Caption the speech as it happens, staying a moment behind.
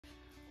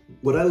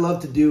What I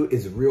love to do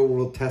is real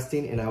world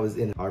testing, and I was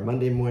in our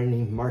Monday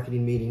morning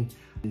marketing meeting.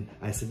 And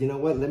I said, you know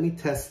what, let me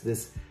test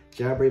this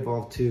Jabra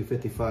Evolve2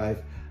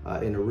 55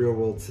 in a real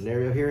world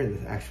scenario here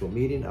in the actual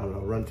meeting. I'll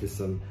run through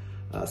some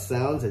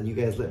sounds and you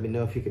guys let me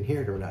know if you can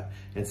hear it or not.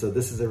 And so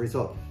this is the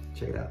result.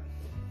 Check it out.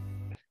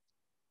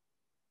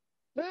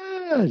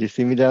 Did you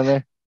see me down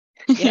there?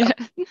 Yeah.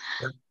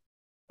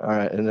 All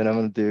right, and then I'm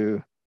gonna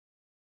do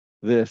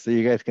this so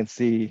you guys can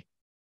see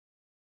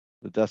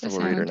the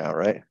decibel reader now,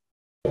 right?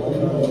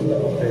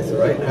 Okay, so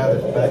right now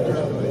there's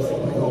background noise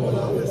in my home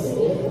office.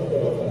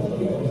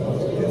 You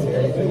guys hear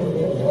anything?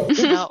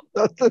 No.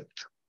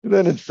 Isn't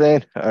that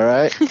insane? All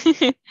right.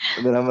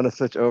 And then I'm going to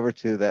switch over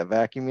to that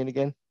vacuuming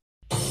again.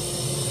 Now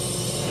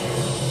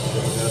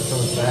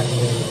someone's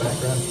vacuuming in the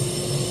background.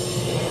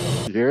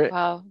 You hear it?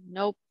 Wow.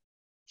 Nope.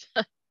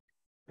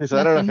 So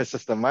I don't know if it's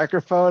just the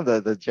microphone,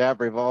 the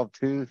Jabra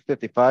Evolve2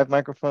 55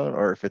 microphone,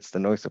 or if it's the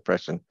noise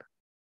suppression.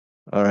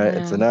 All right.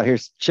 And so now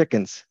here's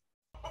chickens.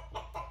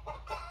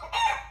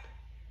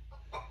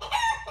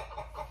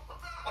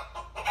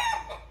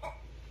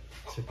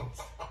 Chickens.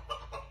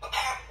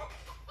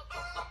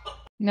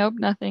 Nope,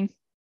 nothing.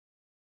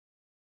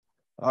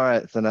 All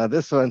right. So now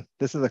this one,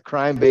 this is a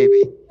crying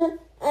baby.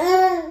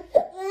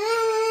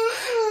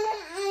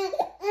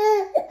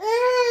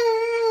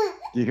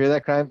 Do you hear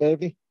that crying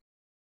baby?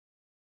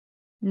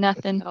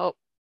 Nothing. Nope.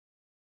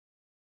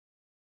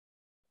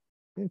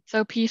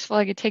 So peaceful,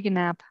 I could take a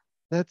nap.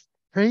 That's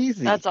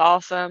crazy. That's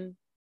awesome.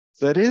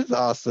 That is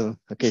awesome.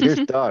 Okay, here's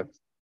dogs.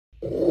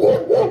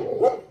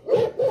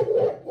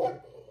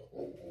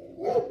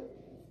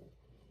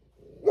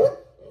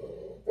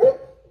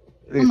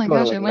 Oh my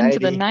gosh, I went to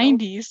the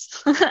 90s.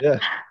 Yeah.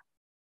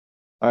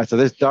 All right, so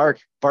there's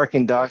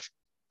barking dogs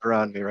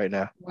around me right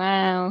now.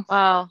 Wow.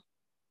 Wow.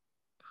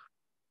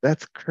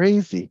 That's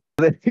crazy.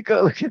 Then you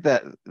go look at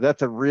that.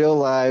 That's a real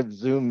live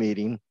Zoom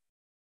meeting.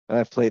 And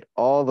I've played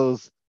all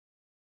those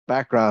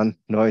background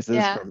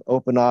noises from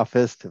open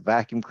office to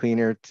vacuum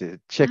cleaner to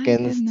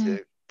chickens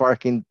to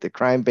barking, to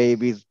crying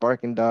babies,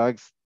 barking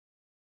dogs.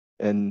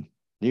 And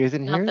you guys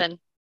didn't hear it? Nothing.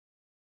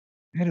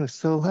 Man, it was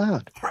so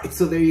loud. All right,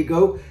 so there you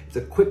go. It's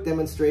a quick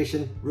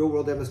demonstration, real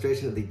world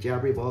demonstration of the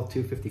Jabra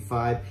Evolve2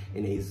 55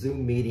 in a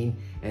Zoom meeting.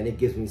 And it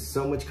gives me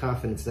so much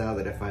confidence now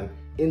that if I'm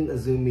in a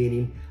Zoom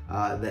meeting,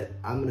 that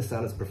I'm gonna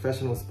sound as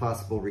professional as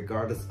possible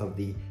regardless of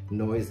the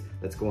noise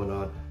that's going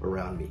on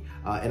around me.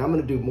 And I'm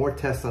gonna do more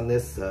tests on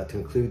this to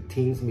include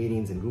Teams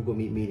meetings and Google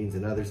Meet meetings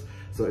and others.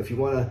 So if you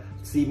wanna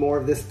see more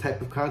of this type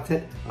of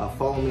content,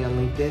 follow me on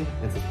LinkedIn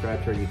and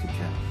subscribe to our YouTube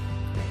channel.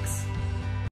 Thanks.